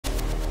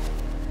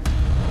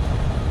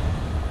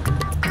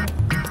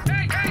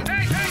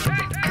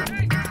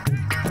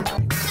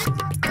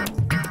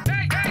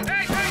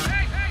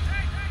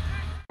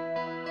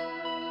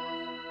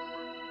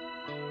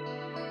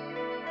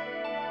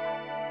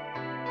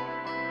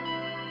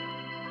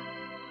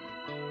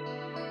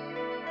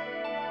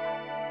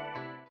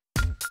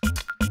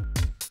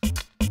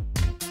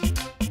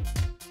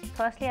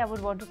firstly, I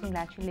would want to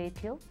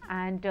congratulate you.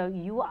 And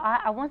you are,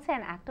 I won't say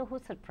an actor who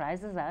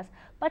surprises us,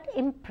 but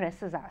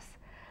impresses us.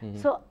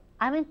 So,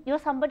 I mean, you're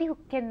somebody who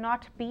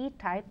cannot be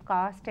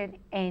typecast in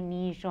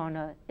any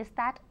genre. Is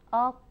that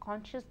a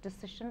conscious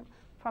decision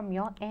from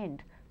your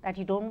end that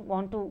you don't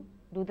want to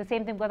do the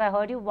same thing? Because I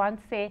heard you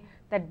once say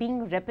that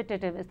being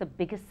repetitive is the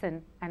biggest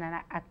sin an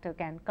actor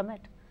can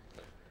commit.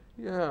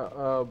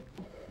 Yeah,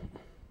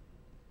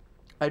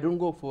 I don't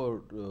go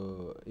for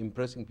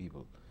impressing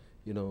people.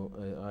 You know,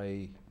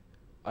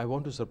 I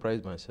want to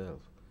surprise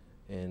myself,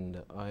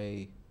 and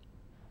I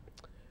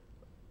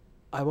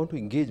want to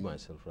engage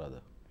myself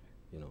rather.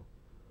 You know,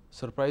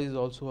 surprise is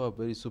also a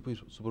very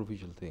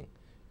superficial thing.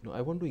 You know,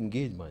 I want to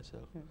engage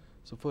myself.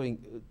 So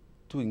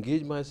to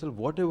engage myself,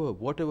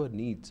 whatever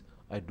needs,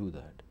 I do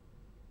that.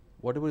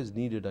 Whatever is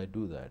needed, I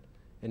do that.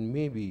 And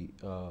maybe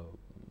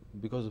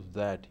because of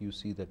that, you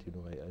see that, you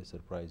know, I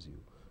surprise you,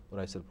 or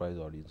I surprise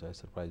the audience, I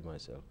surprise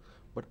myself.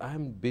 But I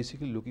am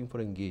basically looking for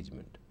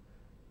engagement.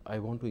 I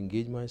want to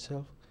engage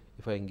myself.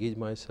 If I engage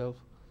myself,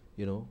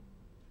 you know,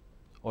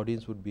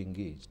 audience would be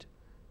engaged.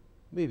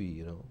 Maybe,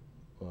 you know,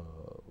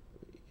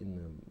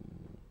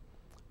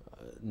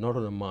 not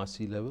on a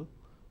massy level,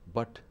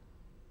 but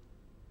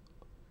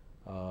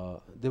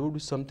there would be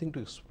something to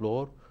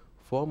explore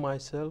for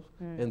myself,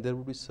 and there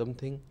would be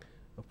something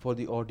for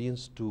the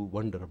audience to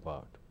wonder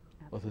about.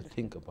 Absolutely. Or to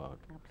think about.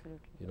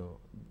 Absolutely. You know,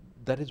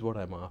 that is what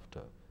I'm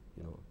after.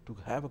 You know, to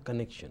have a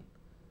connection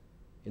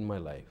in my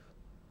life,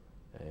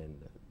 and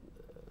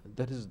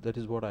that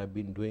is what I've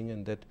been doing,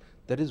 and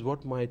that is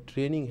what my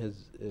training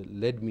has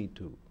led me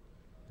to.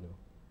 You know,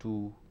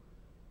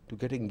 to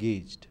get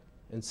engaged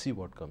and see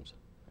what comes.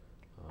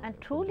 And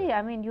truly,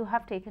 I mean, you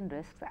have taken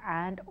risks,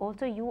 and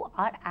also you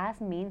are as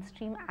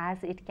mainstream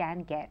as it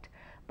can get.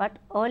 But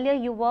earlier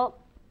you were,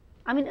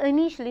 I mean,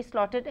 initially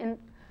slotted in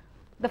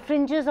the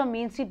fringes of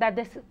mainstream, that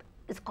this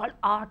is called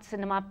art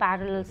cinema,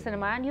 parallel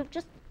cinema, and you've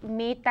just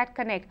made that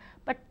connect.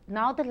 But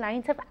now the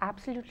lines have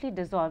absolutely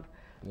dissolved.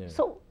 Yeah.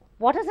 So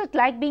what is it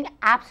like being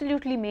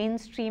absolutely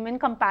mainstream in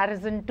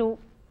comparison to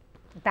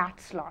that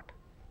slot?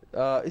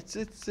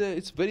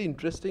 It's very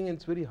interesting, and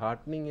it's very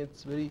heartening,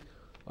 it's very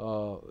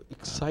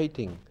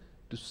exciting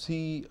to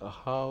see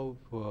how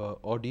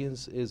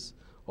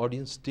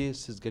audience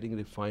taste is getting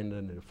refined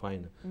and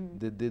refined.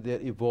 They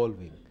are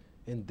evolving,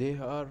 and they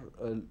are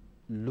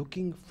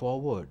looking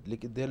forward,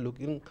 like they are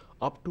looking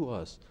up to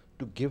us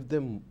to give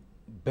them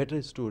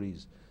better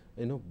stories,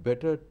 you know,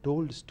 better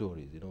told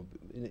stories, you know,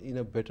 in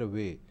a better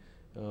way,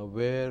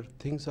 where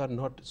things are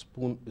not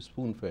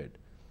spoon fed.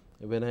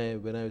 When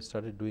I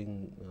started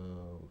doing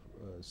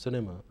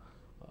cinema,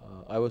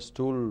 I was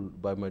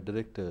told by my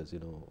directors, you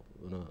know,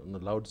 on the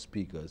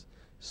loudspeakers,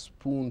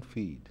 spoon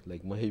feed,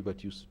 like Mahesh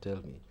Bhatt used to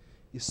tell me,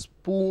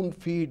 spoon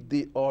feed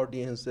the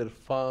audience,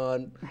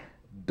 Irrfan,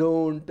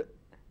 don't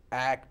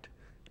act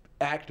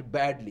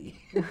badly.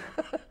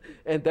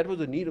 And that was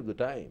the need of the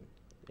time,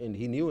 and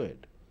he knew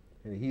it.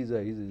 And he's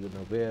an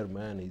aware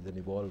man, he's an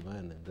evolved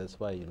man, and that's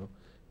why, you know,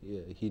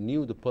 he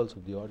knew the pulse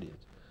of the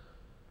audience.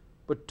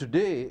 But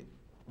today,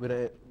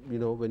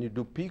 when you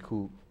do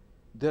Piku,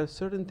 there are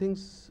certain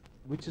things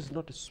which is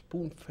not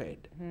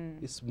spoon-fed.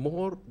 It's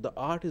more, the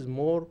art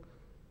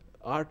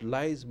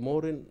lies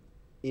more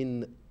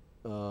in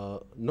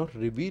not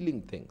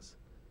revealing things,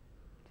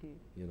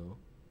 you know,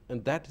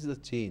 and that is a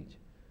change,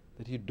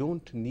 that you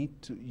don't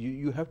need to,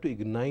 you have to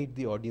ignite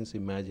the audience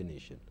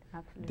imagination.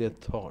 Absolutely. Their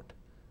thought,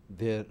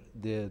 their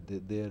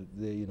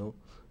you know,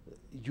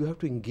 you have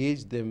to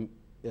engage them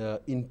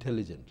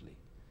intelligently.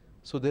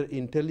 So their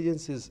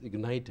intelligence is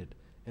ignited,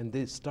 and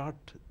they start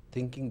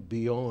thinking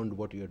beyond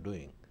what you're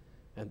doing.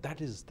 And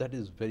that is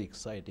very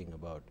exciting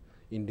about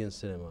Indian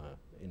cinema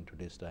in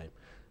today's time.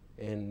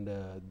 And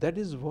that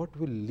is what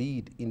will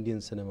lead Indian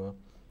cinema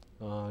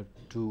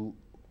to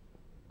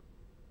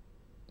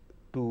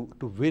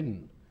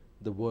win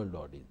the world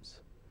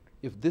audience.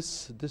 If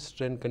this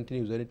trend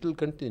continues, and it will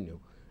continue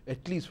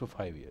at least for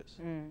 5 years,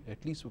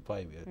 at least for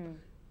 5 years,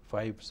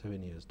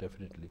 5-7 years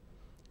definitely,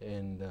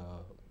 and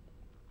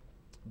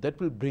that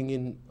will bring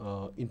in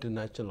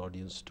international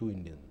audience to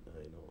Indian,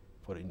 you know,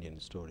 for Indian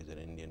stories and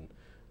Indian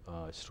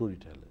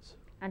storytellers.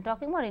 And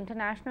talking about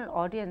international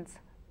audience,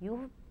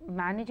 you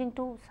managing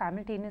two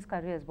simultaneous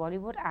careers,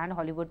 Bollywood and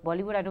Hollywood.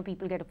 Bollywood, I know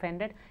people get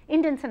offended,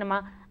 Indian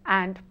cinema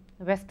and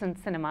Western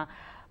cinema.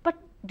 But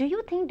do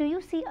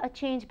you see a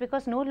change,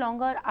 because no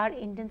longer are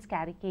Indians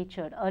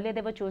caricatured? Earlier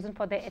they were chosen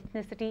for their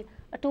ethnicity,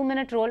 a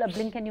 2-minute role, a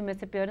blink and you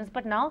miss appearance,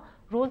 but now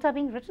roles are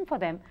being written for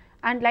them.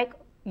 And like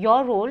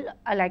your role,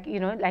 like, you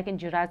know, like in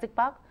Jurassic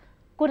Park,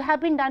 could have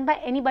been done by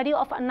anybody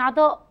of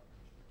another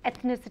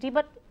ethnicity,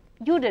 but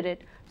you did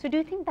it. So do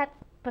you think that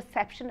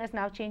perception is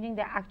now changing?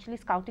 They're actually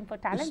scouting for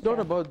talent? It's not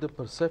about the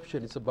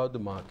perception, it's about the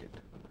market.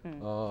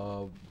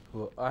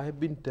 I've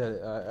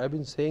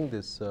been saying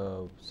this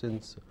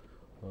since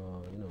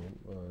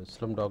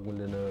Slumdog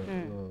Millionaire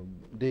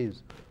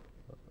days,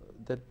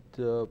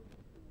 that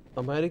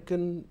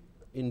American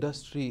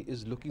industry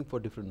is looking for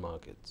different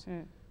markets,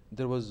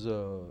 there was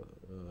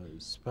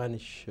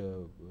Spanish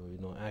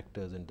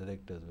actors and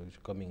directors which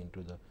were coming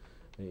into the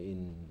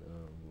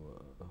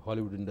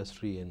Hollywood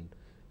industry,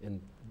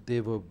 and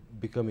they were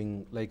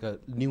becoming like a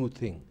new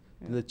thing.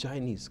 Then the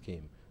Chinese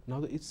came.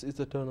 Now it's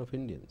the turn of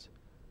Indians.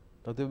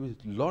 Now there will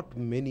be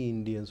many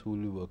Indians who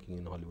will be working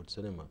in Hollywood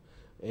cinema,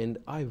 and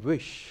I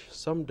wish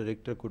some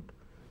director could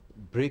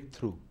break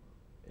through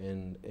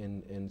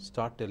and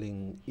start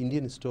telling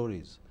Indian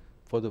stories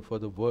for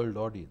the world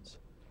audience.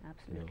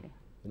 Absolutely.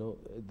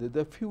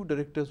 There are few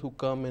directors who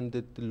come and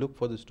they look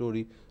for the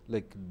story,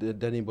 like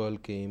Danny Boyle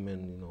came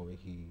and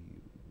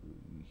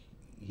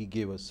he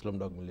gave us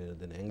Slumdog Millionaire.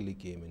 Then Ang Lee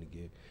came and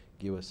he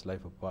gave us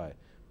Life of Pi.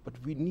 But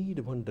we need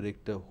one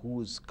director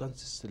who is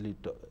consistently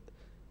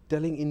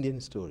telling Indian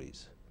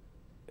stories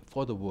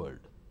for the world.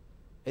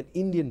 An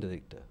Indian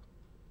director,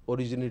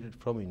 originated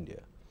from India.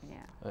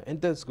 Yeah.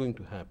 And that's going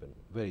to happen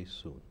very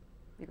soon.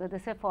 Because they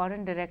say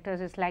foreign directors,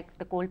 it's like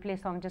the Coldplay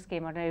song just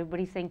came out and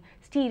everybody's saying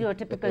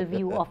stereotypical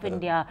view of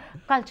India,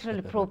 cultural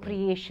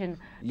appropriation.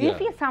 Do you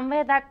feel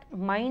somewhere that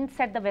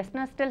mindset, the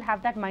Westerners still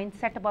have that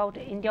mindset about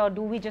India, or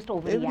do we just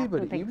overreact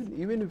to things?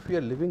 Even if we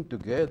are living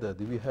together,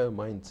 we have a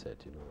mindset,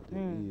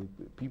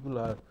 people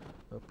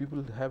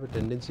have a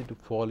tendency to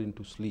fall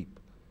into sleep.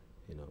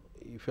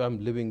 If I'm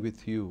living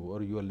with you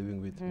or you are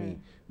living with me,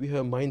 we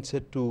have a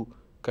mindset to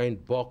kind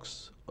of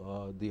box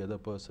the other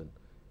person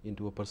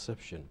into a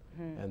perception,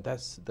 and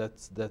that's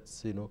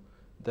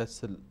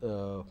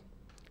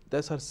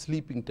our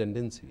sleeping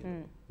tendency.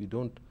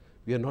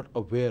 We are not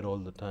aware all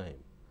the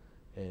time,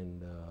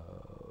 and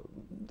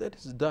that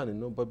is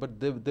done. But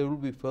there will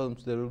be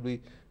films, there will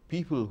be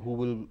people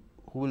who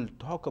will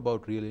talk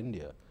about real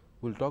India,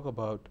 who will talk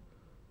about.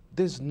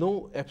 There's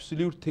no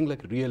absolute thing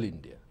like real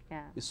India.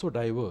 Yeah. It's so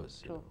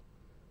diverse. True.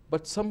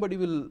 But somebody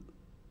will,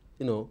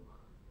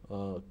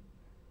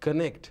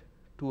 connect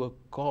to a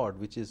chord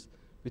which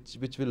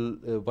will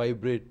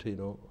vibrate,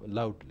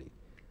 loudly.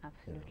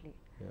 Absolutely.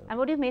 Yeah. And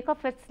what do you make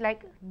of it's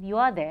like you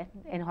are there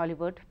in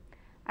Hollywood,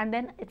 and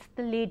then it's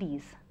the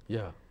ladies.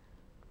 Yeah.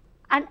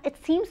 And it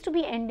seems to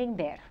be ending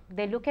there.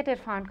 They look at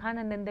Irrfan Khan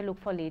and then they look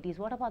for ladies.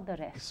 What about the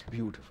rest? It's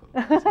beautiful.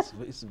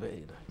 it's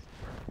very nice.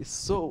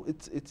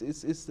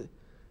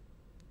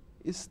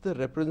 It's the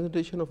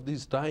representation of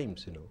these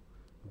times,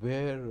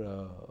 where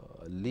a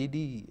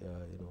lady,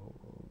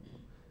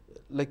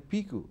 like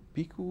Piku.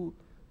 Piku,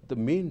 the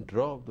main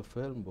draw of the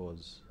film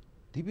was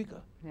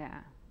Deepika.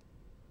 Yeah.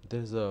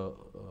 There's a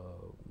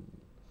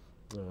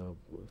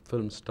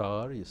film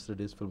star,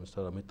 yesterday's film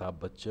star Amitabh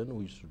Bachchan,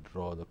 who used to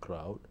draw the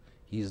crowd.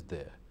 He's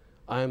there.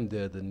 I am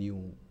there, the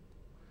new,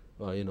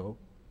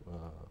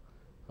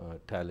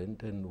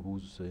 talent, and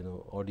whose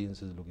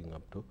audience is looking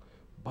up to.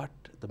 But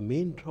the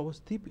main draw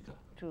was Deepika.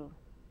 True.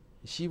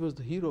 She was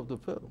the hero of the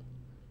film,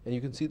 and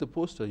you can see the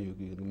poster you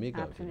can make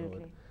out.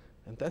 Absolutely.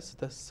 And that's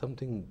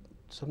something.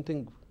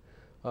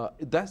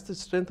 That's the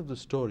strength of the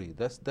story.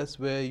 That's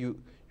where you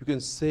can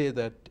say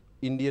that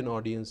Indian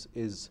audience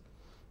is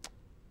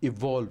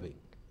evolving,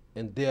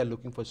 and they are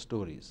looking for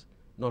stories,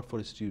 not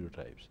for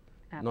stereotypes,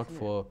 not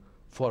for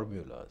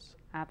formulas.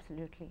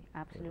 Absolutely,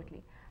 absolutely.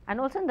 Yeah. And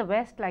also in the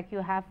West, like you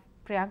have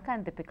Priyanka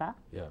and Deepika,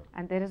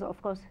 and there is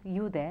of course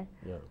you there.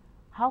 Yeah.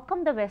 How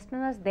come the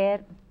Westerners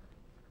there,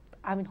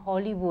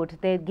 Hollywood,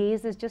 their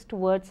gaze is just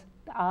towards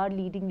our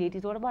leading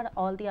ladies? What about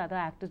all the other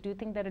actors? Do you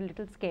think they're a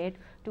little scared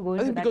to go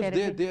into that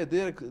territory?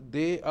 Because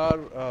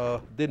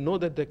they know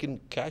that they can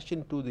cash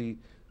into the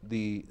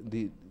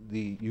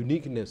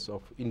uniqueness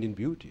of Indian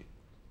beauty.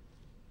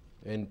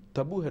 And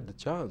Tabu had the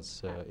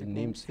chance in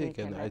Namesake,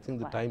 and I think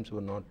the times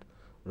were not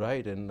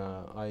right. And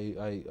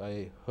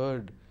I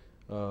heard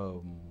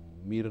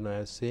Meera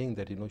Nair saying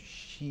that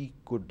she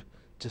could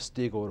just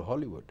take over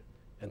Hollywood,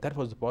 and that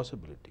was the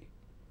possibility,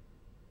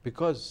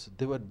 because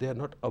they are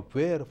not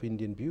aware of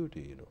Indian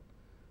beauty,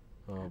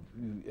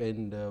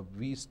 and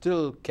we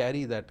still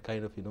carry that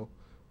kind of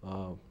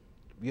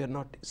we are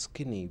not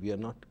skinny, we are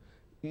not,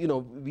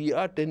 we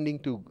are tending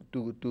to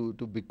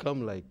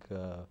become like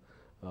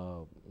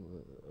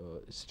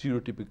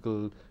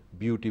stereotypical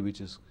beauty,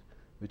 which is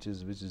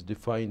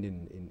defined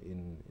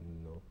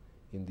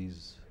in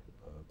these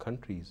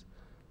countries,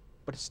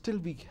 but still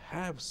we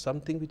have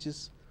something which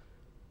is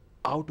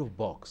out of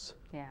box,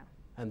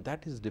 and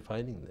that is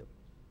defining them.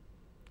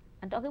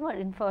 And talking about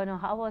Inferno,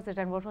 how was it,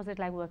 and what was it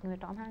like working with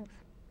Tom Hanks?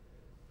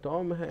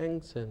 Tom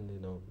Hanks, and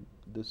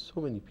there's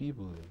so many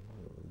people,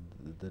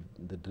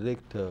 the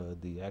director,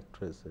 the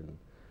actress, and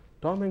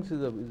Tom Hanks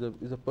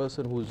is a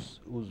person who's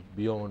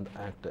beyond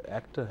actor.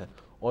 Actor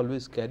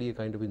always carry a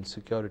kind of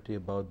insecurity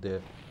about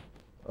their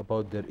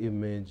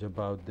image,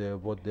 about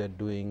what they're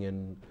doing,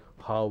 and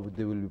how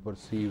they will be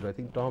perceived. I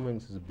think Tom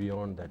Hanks is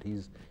beyond that.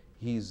 He's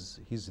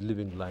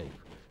living life,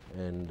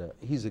 and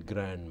he's a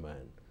grand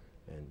man,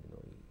 and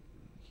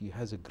he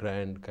has a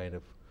grand kind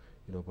of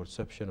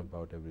perception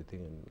about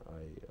everything, and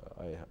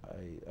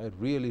I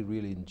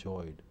really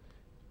enjoyed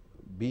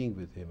being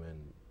with him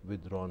and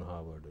with Ron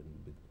Howard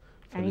and with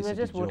Felicity And he was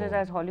just voted Jones.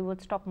 as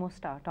Hollywood's topmost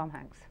star, Tom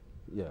Hanks.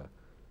 Yeah,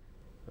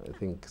 I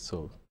think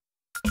so.